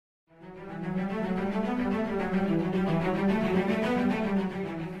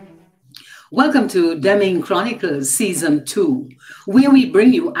Welcome to Deming Chronicles Season 2, where we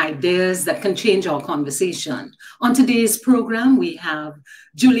bring you ideas that can change our conversation. On today's program, we have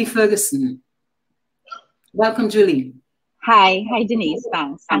Julie Ferguson. Welcome, Julie. Hi, Denise.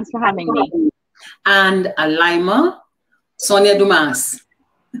 Thanks for having me. And Alaima, Sonja Dumas.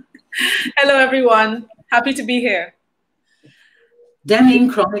 Hello, everyone. Happy to be here. Deming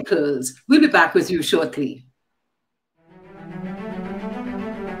Chronicles. We'll be back with you shortly.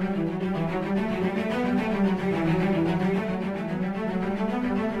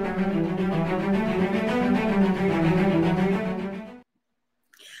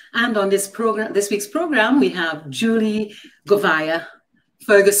 And on this week's program, we have Julie Gouveia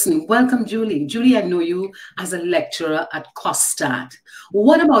Ferguson. Welcome, Julie. Julie, I know you as a lecturer at Costaatt.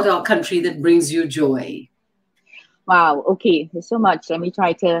 What about our country that brings you joy? Wow. Okay. There's so much. Let me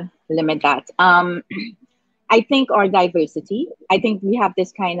try to limit that. I think our diversity. I think we have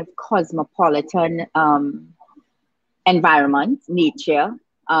this kind of cosmopolitan environment, nature.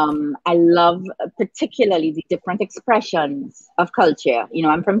 I love particularly the different expressions of culture. You know,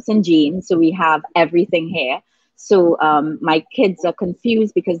 I'm from St. James, so we have everything here. So my kids are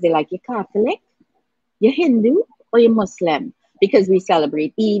confused because they're like, you're Catholic, you're Hindu, or you're Muslim? Because we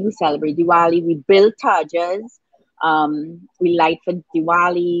celebrate Eid, we celebrate Diwali, we build Tajas, we light for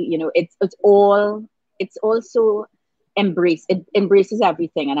Diwali. You know, it's also it embraces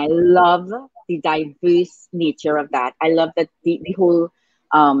everything. And I love the diverse nature of that. I love that the whole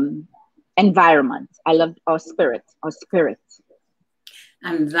environment. I love our spirit.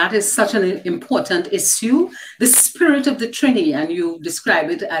 And that is such an important issue, the spirit of the Trinity, and you describe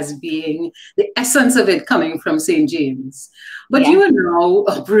it as being the essence of it coming from St. James. But you are now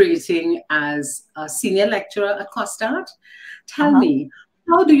operating as a senior lecturer at Costaatt. Tell me,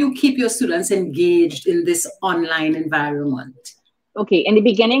 how do you keep your students engaged in this online environment? Okay, in the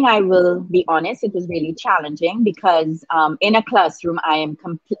beginning, I will be honest, it was really challenging because in a classroom, I'm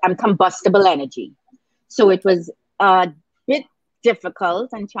combustible energy. So it was a bit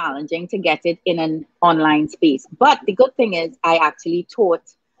difficult and challenging to get it in an online space. But the good thing is I actually taught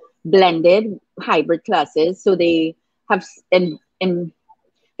blended hybrid classes. So they have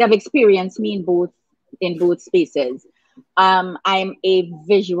experienced me in both spaces. I'm a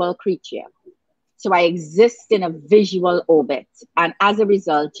visual creature. So I exist in a visual orbit. And as a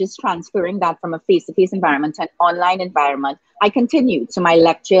result, just transferring that from a face-to-face environment to an online environment, I continued. So my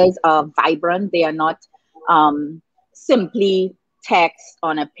lectures are vibrant. They are not simply text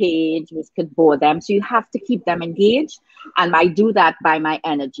on a page, which could bore them. So you have to keep them engaged. And I do that by my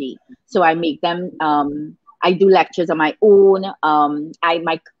energy. So I make them, I do lectures on my own.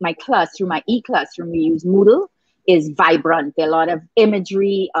 My classroom, my e-classroom, we use Moodle, is vibrant. There are a lot of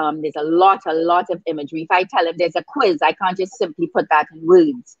imagery. There's a lot of imagery. If I tell them there's a quiz, I can't just simply put that in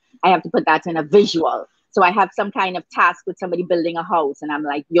words. I have to put that in a visual. So I have some kind of task with somebody building a house, and I'm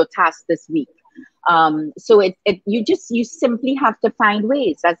like, your task this week. So you simply have to find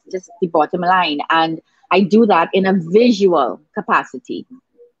ways. That's just the bottom line. And I do that in a visual capacity.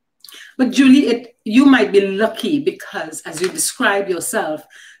 But Julie, you might be lucky because, as you describe yourself,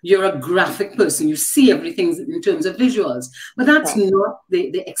 you're a graphic person. You see everything in terms of visuals. But that's not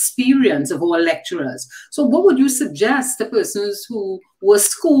the experience of all lecturers. So what would you suggest to persons who were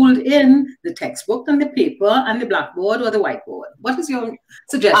schooled in the textbook and the paper and the blackboard or the whiteboard? What is your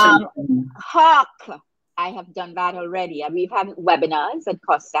suggestion? I have done that already. We've had webinars at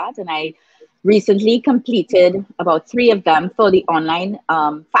Costaatt, and I recently completed about 3 of them for the online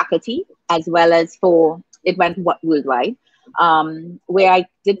faculty, as well as it went worldwide, where I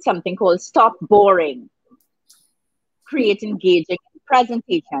did something called Stop Boring, Create Engaging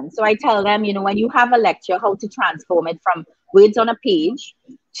Presentation. So I tell them, you know, when you have a lecture, how to transform it from words on a page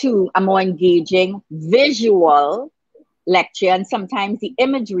to a more engaging visual lecture. And sometimes the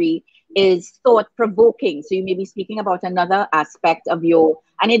imagery is thought-provoking. So you may be speaking about another aspect of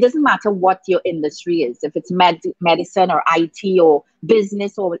and it doesn't matter what your industry is. If it's medicine or IT or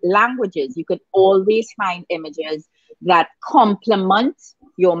business or languages, you could always find images that complement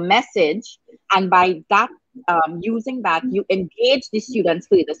your message. And by that, using that, you engage the students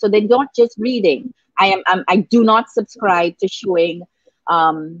further. So they're not just reading. I do not subscribe to showing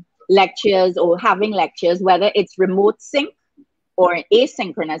lectures or having lectures, whether it's remote sync or an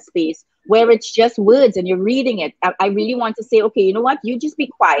asynchronous space where it's just words and you're reading it. I really want to say, okay, you know what? You just be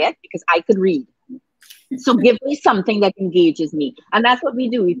quiet because I could read. So give me something that engages me. And that's what we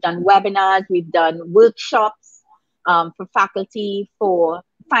do. We've done webinars, we've done workshops for faculty for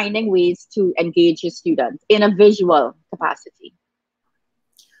finding ways to engage your students in a visual capacity.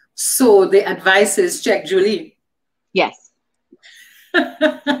 So the advice is check Julie. Yes.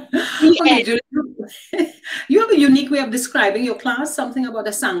 Okay, Julie, you have a unique way of describing your class, something about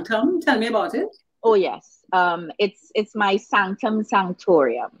a sanctum. Tell me about it. Oh, yes. It's my Sanctum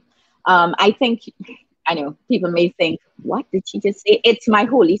Sanctorum. I think, I know people may think, what did she just say? It's my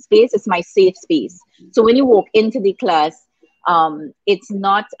holy space. It's my safe space. So when you walk into the class, it's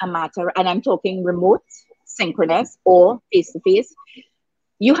not a matter, and I'm talking remote, synchronous, or face-to-face.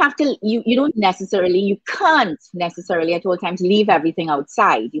 You have to, you don't necessarily, you can't necessarily at all times leave everything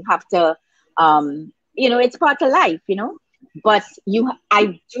outside. You have to, you know, it's part of life, you know. But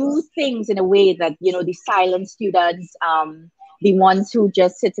I do things in a way that, you know, the silent students, the ones who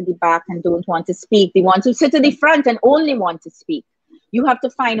just sit at the back and don't want to speak, the ones who sit at the front and only want to speak. You have to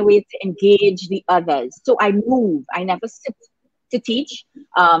find a way to engage the others. So I move, I never sit to teach.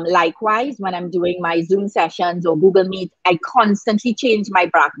 Likewise, when I'm doing my Zoom sessions or Google Meet, I constantly change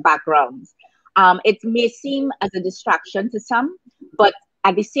my backgrounds. It may seem as a distraction to some, but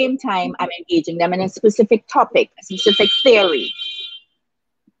at the same time, I'm engaging them in a specific topic, a specific theory.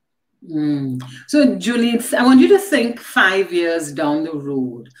 So, Julie, I want you to think 5 years down the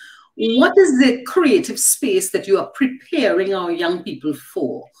road. What is the creative space that you are preparing our young people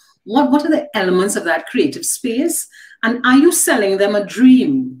for? What are the elements of that creative space? And are you selling them a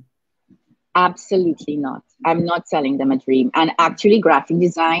dream? Absolutely not. I'm not selling them a dream. And actually, graphic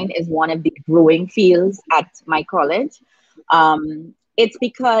design is one of the growing fields at my college. It's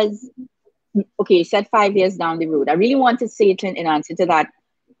because, okay, you said 5 years down the road. I really want to say it in answer to that.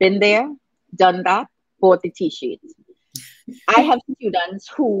 Been there, done that, bought the T-shirt. I have students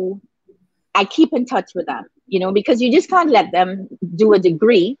who I keep in touch with them, you know, because you just can't let them do a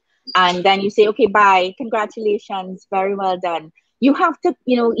degree and then you say, okay, bye, congratulations, very well done. You have to,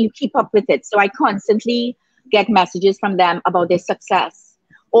 you know, you keep up with it. So I constantly get messages from them about their success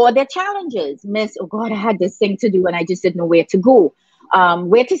or their challenges. Miss, oh God, I had this thing to do and I just didn't know where to go,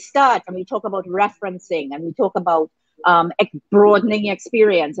 where to start. And we talk about referencing and we talk about broadening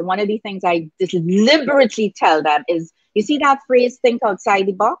experience. And one of the things I deliberately tell them is, you see that phrase, think outside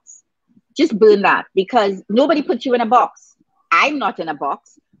the box? Just burn that, because nobody put you in a box. I'm not in a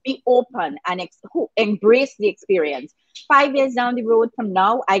box. Be open and embrace the experience. 5 years down the road from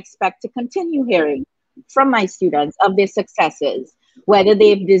now, I expect to continue hearing from my students of their successes, whether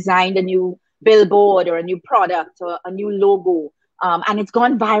they've designed a new billboard or a new product or a new logo, and it's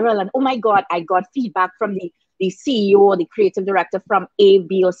gone viral. And oh my God, I got feedback from the CEO or the creative director from A,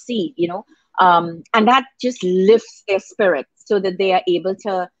 B, or C, you know, and that just lifts their spirit so that they are able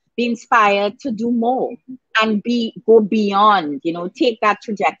to be inspired to do more and go beyond, you know, take that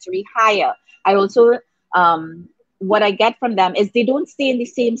trajectory higher. I also, what I get from them is they don't stay in the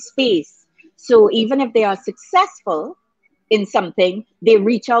same space. So even if they are successful in something, they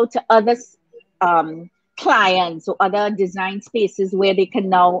reach out to other clients or other design spaces where they can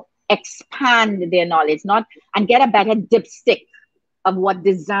now expand their knowledge, and get a better dipstick of what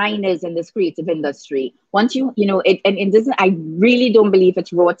design is in this creative industry. Once you know, and it doesn't, I really don't believe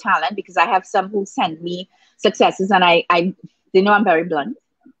it's raw talent, because I have some who send me successes and they know I'm very blunt.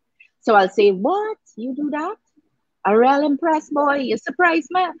 So I'll say, what, you do that? A real impressed boy, you surprised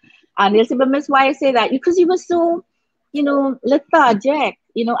me. And they'll say, but Miss, why I say that? Because you were so, you know, lethargic,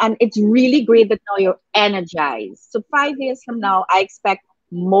 you know, and it's really great that now you're energized. So 5 years from now, I expect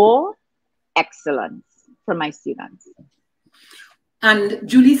more excellence from my students. And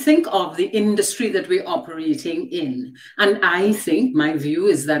Julie, think of the industry that we're operating in. And I think my view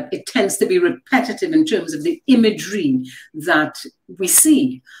is that it tends to be repetitive in terms of the imagery that we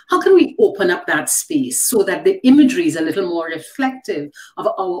see. How can we open up that space so that the imagery is a little more reflective of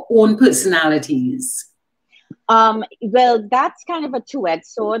our own personalities? Well, that's kind of a two-edged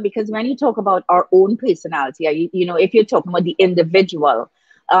sword, because when you talk about our own personality, you know, if you're talking about the individual,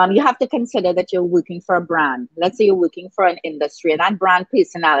 you have to consider that you're working for a brand. Let's say you're working for an industry, and that brand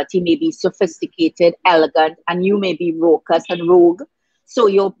personality may be sophisticated, elegant, and you may be raucous and rogue. So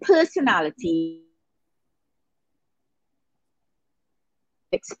your personality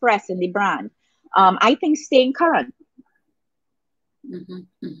express in the brand. I think staying current.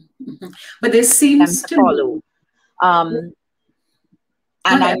 But there seems to follow.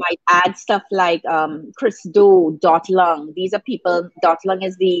 And I might add stuff like Chris Do, Dot Lung. These are people. Dot Lung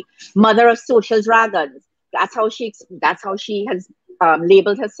is the mother of social dragons. That's how she has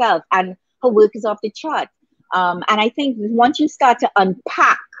labeled herself, and her work is off the chart. And I think once you start to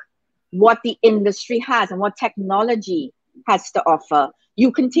unpack what the industry has and what technology has to offer,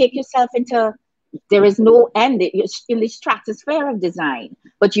 you can take yourself into, there is no end. You're in the stratosphere of design,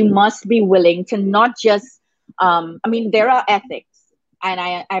 but you must be willing to not just, I mean, there are ethics. And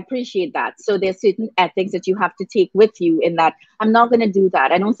I appreciate that. So there's certain ethics that you have to take with you in that I'm not going to do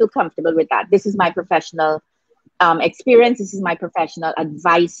that. I don't feel comfortable with that. This is my professional experience. This is my professional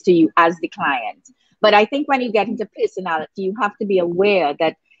advice to you as the client. But I think when you get into personality, you have to be aware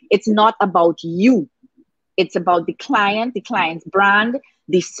that it's not about you. It's about the client's brand,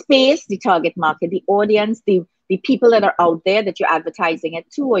 the space, the target market, the audience, the people that are out there that you're advertising it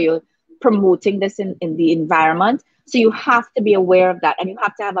to, or you're promoting this in the environment. So you have to be aware of that, and you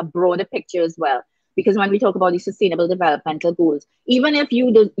have to have a broader picture as well. Because when we talk about the sustainable developmental goals, even if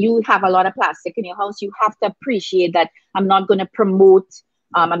you have a lot of plastic in your house, you have to appreciate that I'm not going to promote,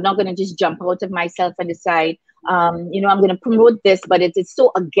 I'm not going to just jump out of myself and decide, I'm going to promote this, but it's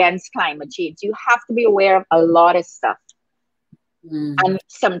so against climate change. You have to be aware of a lot of stuff. And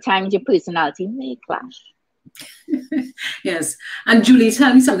sometimes your personality may clash. Yes. And Julie,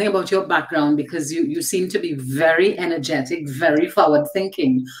 tell me something about your background, because you seem to be very energetic, very forward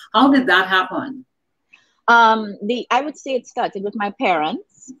thinking. How did that happen? I would say it started with my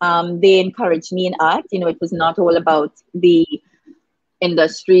parents. They encouraged me in art. It was not all about the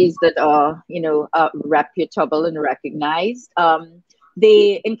industries that are, reputable and recognized.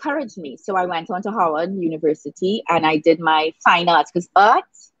 They encouraged me. So I went on to Howard University and I did my fine arts, because art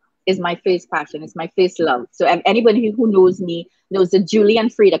is my first passion. It's my first love. So anybody who knows me knows that Julie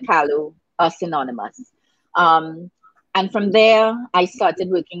and Frida Kahlo are synonymous. And from there, I started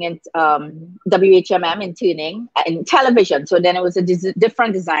working at WHMM interning in television. So then it was a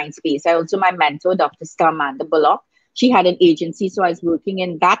different design space. My mentor, Dr. Starmanda Bullock, she had an agency. So I was working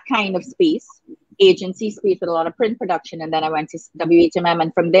in that kind of space, agency space with a lot of print production. And then I went to WHMM.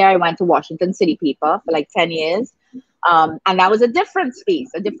 And from there, I went to Washington City Paper for like 10 years. And that was a different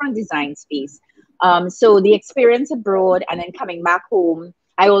space, a different design space. So the experience abroad and then coming back home,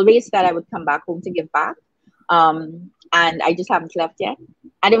 I always said I would come back home to give back. And I just haven't left yet.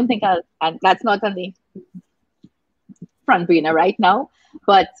 I don't think and that's not on the front burner right now,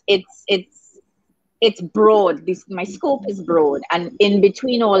 but it's broad. My scope is broad. And in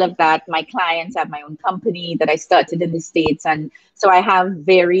between all of that, my clients have my own company that I started in the States. And so I have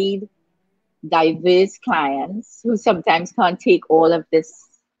varied, diverse clients who sometimes can't take all of this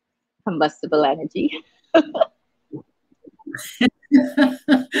combustible energy.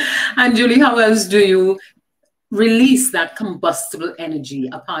 And Julie, how else do you release that combustible energy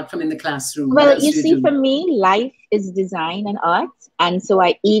apart from in the classroom? Well, you see, for me, life is design and art. And so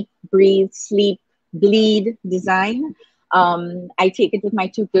I eat, breathe, sleep, bleed design. I take it with my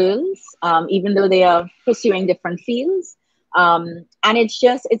two girls, even though they are pursuing different fields. And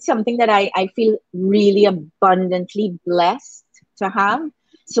it's something that I feel really abundantly blessed to have.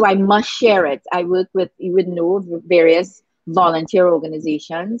 So I must share it. I work with, you would know, various volunteer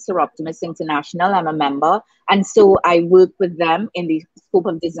organizations, Sir Optimus International, I'm a member. And so I work with them in the scope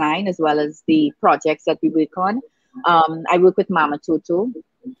of design as well as the projects that we work on. I work with Mama Toto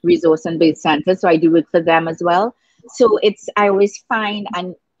Resource and Birth Center, so I do work for them as well. So I always find,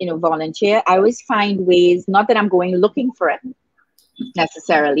 and volunteer, I always find ways, not that I'm going looking for it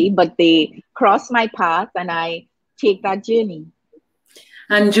necessarily, but they cross my path and I take that journey.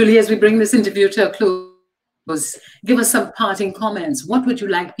 And Julie, as we bring this interview to a close, give us some parting comments. What would you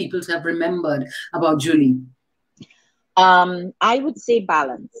like people to have remembered about Julie? I would say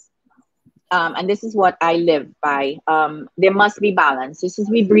balance. And this is what I live by. There must be balance. Just as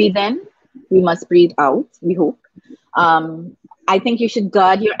we breathe in, we must breathe out, we hope. I think you should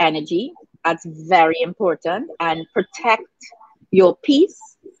guard your energy. That's very important. And protect your peace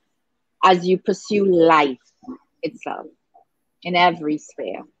as you pursue life itself in every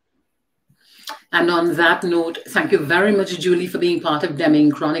sphere. And on that note, thank you very much, Julie, for being part of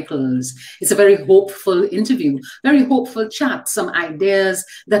Deming Chronicles. It's a very hopeful interview, very hopeful chat, some ideas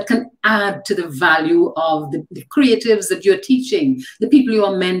that can add to the value of the creatives that you're teaching, the people you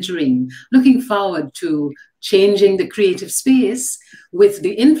are mentoring. Looking forward to changing the creative space with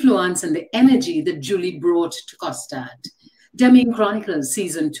the influence and the energy that Julie brought to Costaatt. Deming Chronicles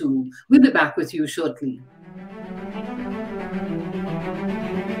Season 2. We'll be back with you shortly.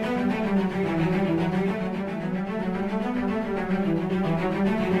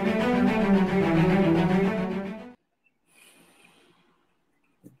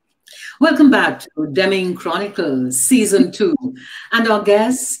 Welcome back to Deming Chronicles Season 2. And our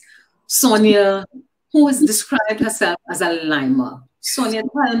guest, Sonya, who has described herself as a limer. Sonya,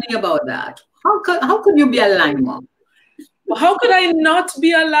 tell me about that. How could you be a limer? Well, how could I not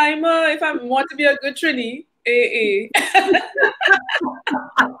be a limer if I want to be a good Trini? AA.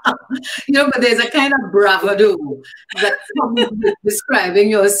 But there's a kind of bravado that comes with describing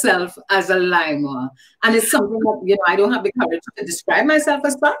yourself as a limer. And it's something that, I don't have the courage to describe myself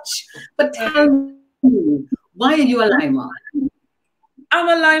as such. But tell me, why are you a limer? I'm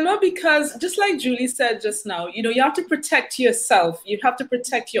a limer because, just like Julie said just now, you have to protect yourself. You have to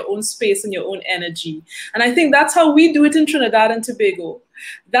protect your own space and your own energy. And I think that's how we do it in Trinidad and Tobago.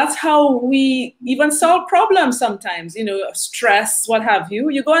 That's how we even solve problems sometimes, stress, what have you.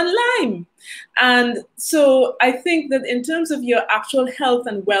 You go and lime. And so I think that in terms of your actual health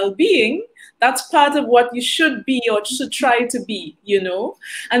and well-being, that's part of what you should be or should try to be,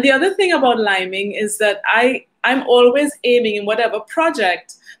 And the other thing about liming is that I'm always aiming in whatever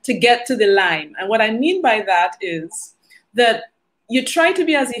project to get to the lime. And what I mean by that is that you try to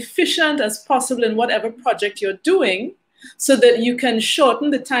be as efficient as possible in whatever project you're doing so that you can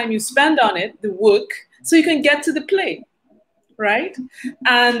shorten the time you spend on it, the work, so you can get to the play, right?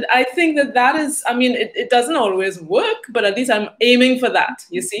 And I think that is, it doesn't always work, but at least I'm aiming for that,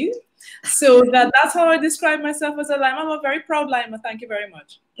 you see? So that's how I describe myself as a limer. I'm a very proud limer. Thank you very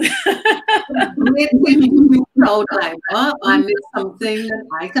much. Great thing to be proud limer, and it's something that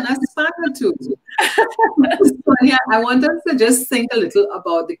I can aspire to. Sonya, I want us to just think a little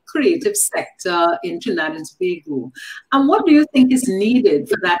about the creative sector in Trinidad and Tobago. And what do you think is needed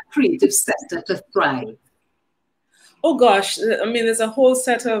for that creative sector to thrive? Oh gosh, there's a whole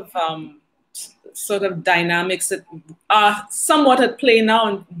set of sort of dynamics that are somewhat at play now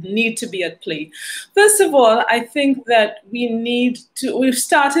and need to be at play. First of all, I think that we've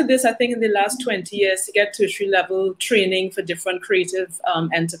started this, I think, in the last 20 years to get tertiary level training for different creative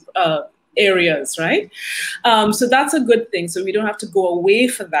areas, right? So that's a good thing. So we don't have to go away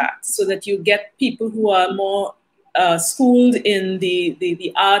for that, so that you get people who are more schooled in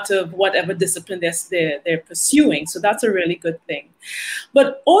the art of whatever discipline they're pursuing. So that's a really good thing.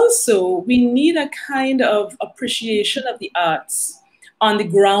 But also, we need a kind of appreciation of the arts on the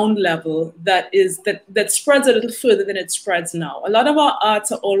ground level that spreads a little further than it spreads now. A lot of our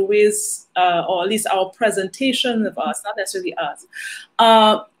arts are always, or at least our presentation of arts, not necessarily arts,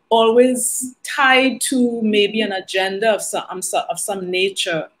 always tied to maybe an agenda of some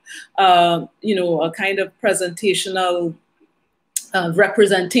nature. A kind of presentational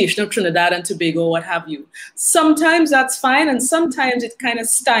representation of Trinidad and Tobago, what have you. Sometimes that's fine, and sometimes it kind of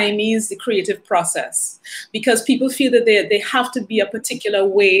stymies the creative process because people feel that they have to be a particular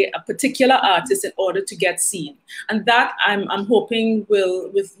way, a particular artist in order to get seen. And that I'm hoping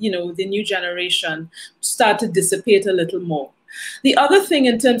will, with the new generation, start to dissipate a little more. The other thing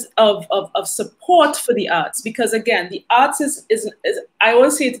in terms of support for the arts, because again, the arts is I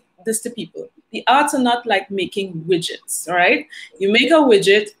always say this to people, the arts are not like making widgets, all right? You make a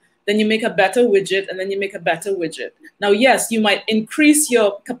widget, then you make a better widget, and then you make a better widget. Now, yes, you might increase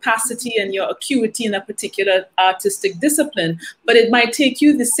your capacity and your acuity in a particular artistic discipline, but it might take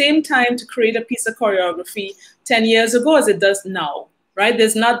you the same time to create a piece of choreography 10 years ago as it does now. Right?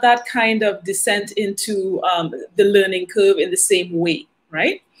 There's not that kind of descent into the learning curve in the same way,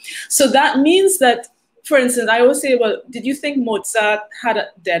 right? So that means that, for instance, I always say, well, did you think Mozart had a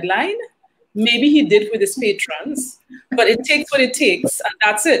deadline? Maybe he did with his patrons, but it takes what it takes, and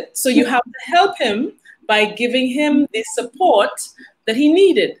that's it. So you have to help him by giving him the support that he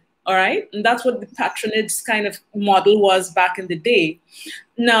needed, all right? And that's what the patronage kind of model was back in the day.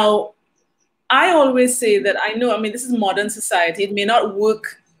 Now, I always say that this is modern society. It may not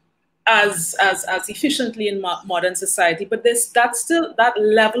work as efficiently in modern society, but that's still that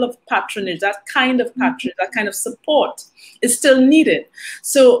level of patronage, that kind of patronage, that kind of support is still needed.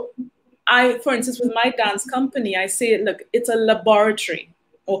 So for instance, with my dance company, I say, look, it's a laboratory,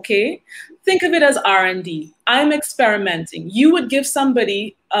 okay? Think of it as R&D. I'm experimenting. You would give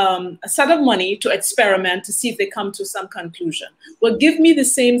somebody a set of money to experiment to see if they come to some conclusion. Well, give me the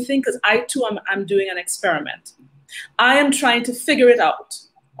same thing because I too am doing an experiment. I am trying to figure it out,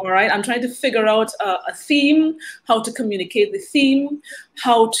 all right? I'm trying to figure out a theme, how to communicate the theme,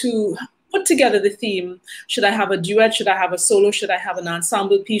 how to put together the theme. Should I have a duet? Should I have a solo? Should I have an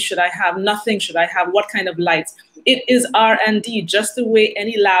ensemble piece? Should I have nothing? Should I have what kind of lights? It is R&D, just the way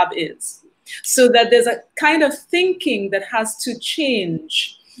any lab is. So that there's a kind of thinking that has to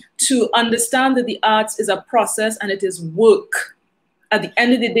change to understand that the arts is a process and it is work. At the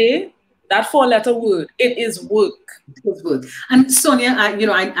end of the day, that four-letter word, it is work. It is work. And Sonya,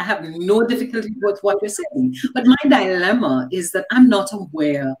 I have no difficulty with what you're saying, but my dilemma is that I'm not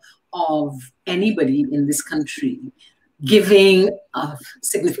aware of anybody in this country giving a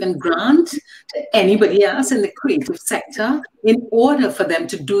significant grant to anybody else in the creative sector in order for them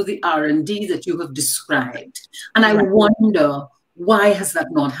to do the R&D that you have described. And I wonder, why has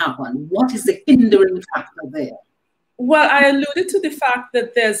that not happened? What is the hindering factor there? Well, I alluded to the fact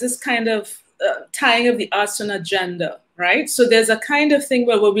that there's this kind of tying of the arts to an agenda, right? So there's a kind of thing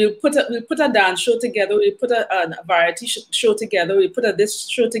where we'll put a dance show together, we'll put a variety show together, we'll put this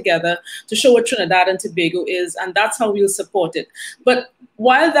show together to show what Trinidad and Tobago is, and that's how we'll support it. But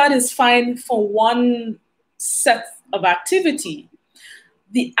while that is fine for one set of activity,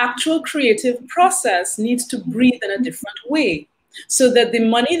 the actual creative process needs to breathe in a different way. So that the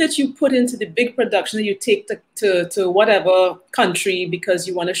money that you put into the big production that you take to whatever country because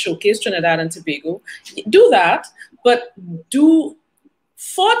you want to showcase Trinidad and Tobago, do that, but do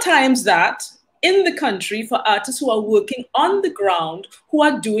 4 times that in the country for artists who are working on the ground, who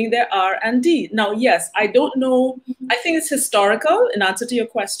are doing their R&D. Now, yes, I don't know, I think it's historical in answer to your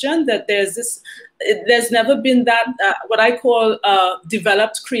question that there's never been that, what I call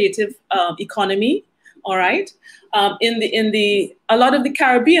developed creative economy, all right? A lot of the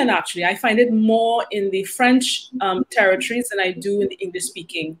Caribbean, actually, I find it more in the French territories than I do in the English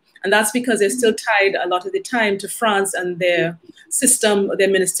speaking. And that's because they're still tied a lot of the time to France and their system, their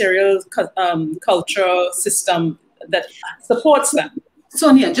ministerial culture system that supports them.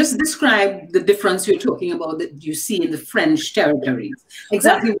 Sonia, just describe the difference you're talking about that you see in the French territories.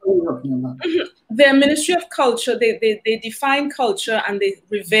 Exactly what you're talking about. Their Ministry of Culture, they define culture and they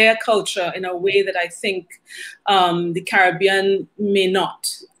revere culture in a way that I think the Caribbean may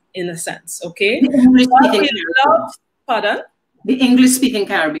not, in a sense, okay? Pardon? The English-speaking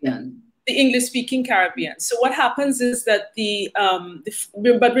Caribbean. The English-speaking Caribbean. So what happens is that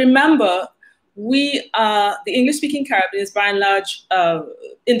but remember, the English-speaking Caribbean is by and large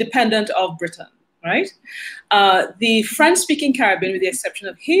independent of Britain, right? The French-speaking Caribbean, with the exception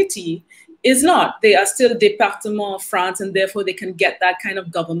of Haiti, is not. They are still département of France, and therefore they can get that kind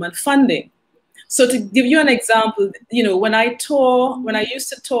of government funding. So to give you an example, you know, when I used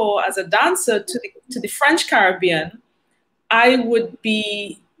to tour as a dancer to the French Caribbean, I would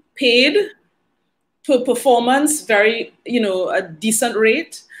be paid per performance, very, you know, a decent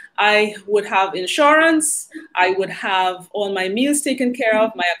rate. I would have insurance, I would have all my meals taken care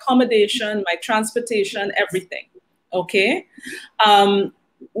of, my accommodation, my transportation, everything, okay?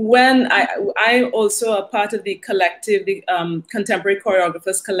 When I'm also a part of the collective, the Contemporary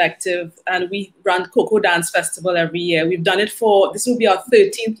Choreographers Collective, and we run Coco Dance Festival every year. We've done it this will be our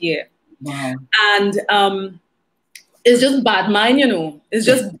 13th year. Wow. And it's just bad mind, you know, it's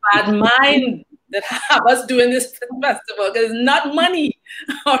just bad mind that have us doing this festival because it's not money,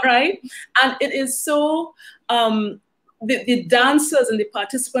 all right? And it is so, the dancers and the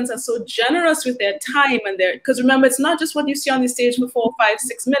participants are so generous with their time and because remember, it's not just what you see on the stage for 4, 5,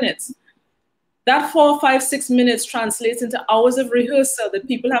 6 minutes. That 4, 5, 6 minutes translates into hours of rehearsal that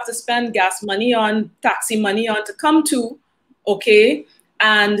people have to spend gas money on, taxi money on to come to, okay?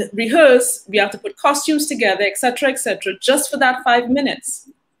 And rehearse, we have to put costumes together, et cetera, just for that 5 minutes.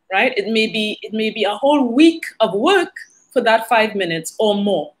 Right? It may be a whole week of work for that 5 minutes or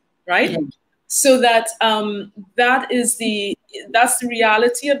more, right? Mm-hmm. So that that's the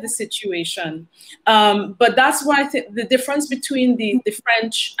reality of the situation. But that's why I think the difference between the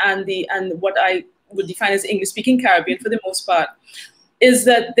French and what I would define as English-speaking Caribbean for the most part is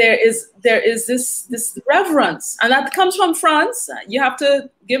that there is this reverence, and that comes from France. You have to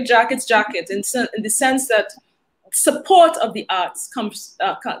give jackets in the sense that support of the arts comes,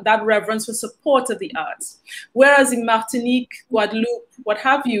 that reverence for support of the arts. Whereas in Martinique, Guadeloupe, what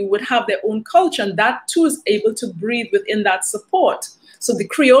have you, would have their own culture, and that too is able to breathe within that support. So the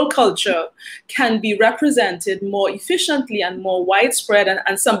Creole culture can be represented more efficiently and more widespread,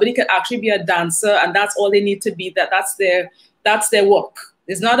 and somebody can actually be a dancer, and that's all they need to be, that's their work.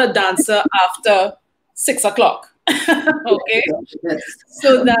 There's not a dancer after 6 o'clock. Okay,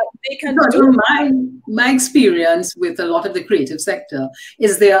 so that they can do. My experience with a lot of the creative sector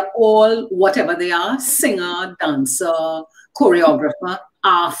is they are all, whatever they are, singer, dancer, choreographer,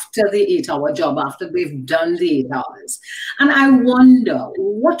 after the 8-hour job, after they've done the 8 hours. And I wonder,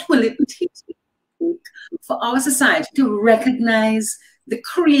 what will it take for our society to recognize the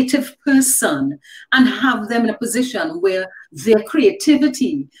creative person and have them in a position where their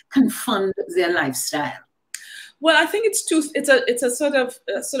creativity can fund their lifestyle? Well, I think it's a sort of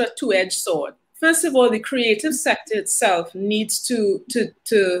two-edged sword. First of all, the creative sector itself needs to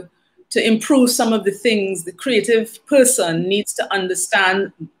improve some of the things. The creative person needs to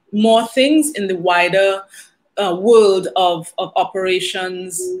understand more things in the wider world of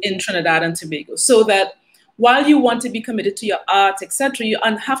operations in Trinidad and Tobago, so that while you want to be committed to your art, etc., you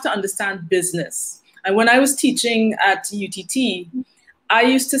have to understand business. And when I was teaching at UTT, I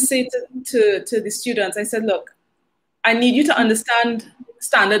used to say to the students, I said, look, I need you to understand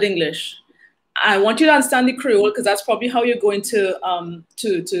standard English. I want you to understand the Creole because that's probably how you're going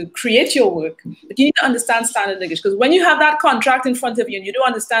to create your work. But you need to understand standard English because when you have that contract in front of you and you don't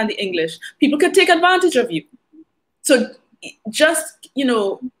understand the English, people can take advantage of you. So just, you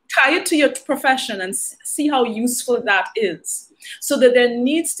know, tie it to your profession and see how useful that is. So that there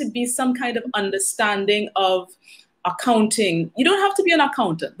needs to be some kind of understanding of accounting. You don't have to be an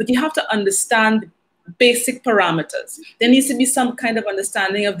accountant, but you have to understand basic parameters. There needs to be some kind of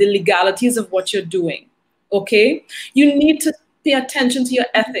understanding of the legalities of what you're doing, okay? You need to pay attention to your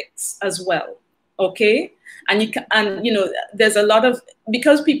ethics as well, okay? And you know, there's a lot of,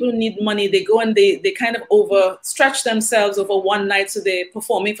 because people need money, they go and they kind of overstretch themselves over one night, so they're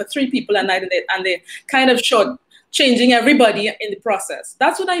performing for 3 people a night, and they kind of changing everybody in the process.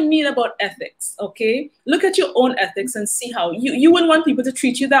 That's what I mean about ethics, okay? Look at your own ethics and see how you wouldn't want people to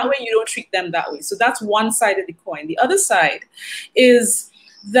treat you that way, you don't treat them that way. So that's one side of the coin. The other side is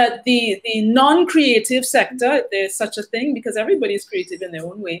that the non-creative sector, there's such a thing because everybody is creative in their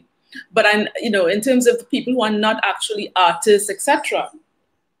own way. But you know, in terms of the people who are not actually artists, etc.,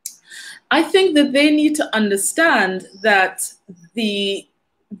 I think that they need to understand that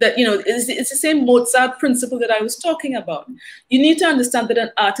you know, it's the same Mozart principle that I was talking about. You need to understand that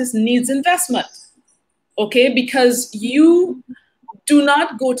an artist needs investment, okay? Because you do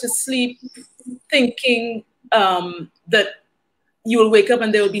not go to sleep thinking that you will wake up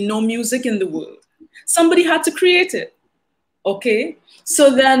and there will be no music in the world. Somebody had to create it, okay?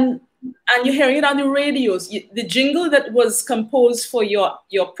 So then, and you're hearing it on the radios. The jingle that was composed for your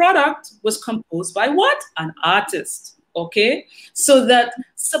product was composed by what? An artist. Okay, so that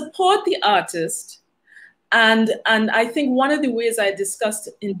support the artist. And I think one of the ways I discussed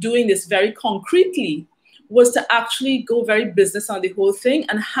in doing this very concretely was to actually go very business on the whole thing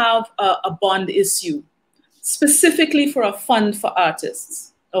and have a bond issue specifically for a fund for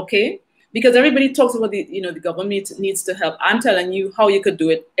artists, okay? Because everybody talks about the government needs to help. I'm telling you how you could do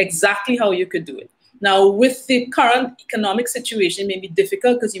it, exactly how you could do it. Now, with the current economic situation, it may be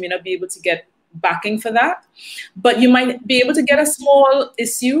difficult because you may not be able to get backing for that, but you might be able to get a small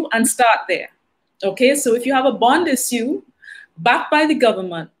issue and start there. Okay, so if you have a bond issue backed by the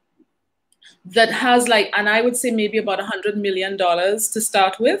government that has and I would say maybe about $100 million to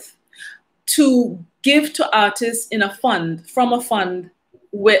start with, to give to artists in a fund, from a fund,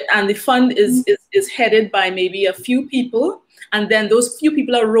 and the fund is headed by maybe a few people, and then those few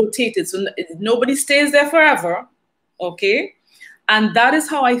people are rotated, so nobody stays there forever, okay? And that is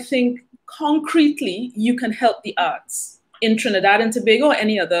how I think concretely you can help the arts in Trinidad and Tobago or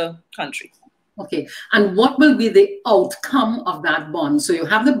any other country. Okay, and what will be the outcome of that bond? So you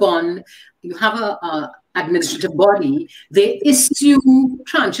have the bond, you have a administrative body, they issue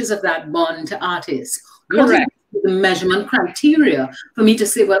tranches of that bond to artists. Correct. What is the measurement criteria for me to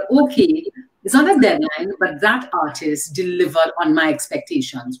say, well, okay, it's not a deadline, but that artist delivered on my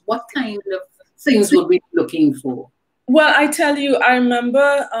expectations? What kind of things will we be looking for? Well, I tell you, I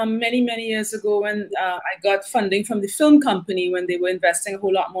remember many, many years ago when I got funding from the film company when they were investing a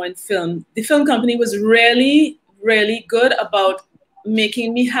whole lot more in film. The film company was really, really good about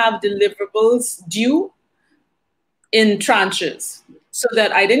making me have deliverables due in tranches so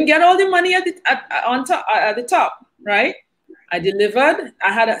that I didn't get all the money at the top, right? I delivered.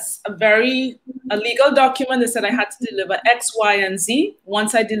 I had a legal document that said I had to deliver X, Y, and Z.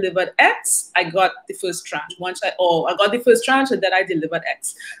 Once I delivered X, I got the first tranche. I got the first tranche and then I delivered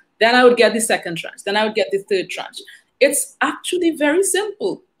X. Then I would get the second tranche. Then I would get the third tranche. It's actually very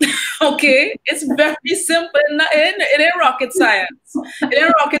simple, okay? It's very simple. It ain't rocket science. It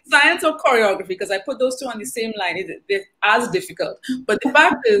ain't rocket science or choreography because I put those two on the same line. They're as difficult. But the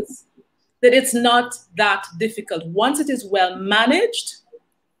fact is, that it's not that difficult. Once it is well managed,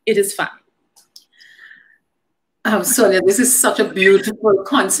 it is fine. Sonia, this is such a beautiful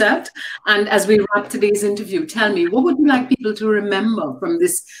concept. And as we wrap today's interview, tell me, what would you like people to remember from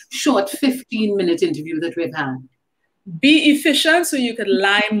this short 15-minute interview that we've had? Be efficient so you can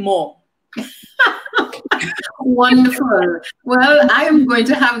lime more. Wonderful. Well, I am going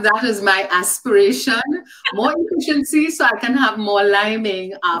to have that as my aspiration. More efficiency so I can have more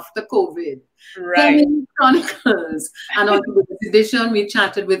liming after COVID. Right. Chronicles. And on this edition, we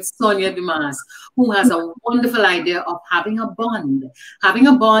chatted with Sonja Dumas, who has a wonderful idea of having a bond,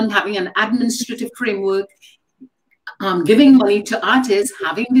 having an administrative framework, giving money to artists,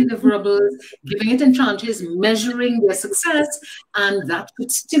 having deliverables, giving it in tranches, measuring their success, and that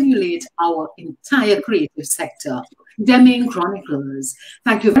could stimulate our entire creative sector. Deming Chronicles,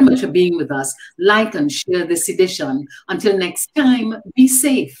 thank you very much for being with us. Like and share this edition. Until next time, be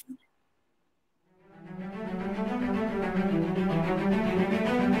safe.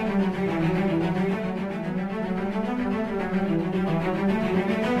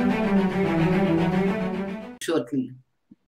 Shortly.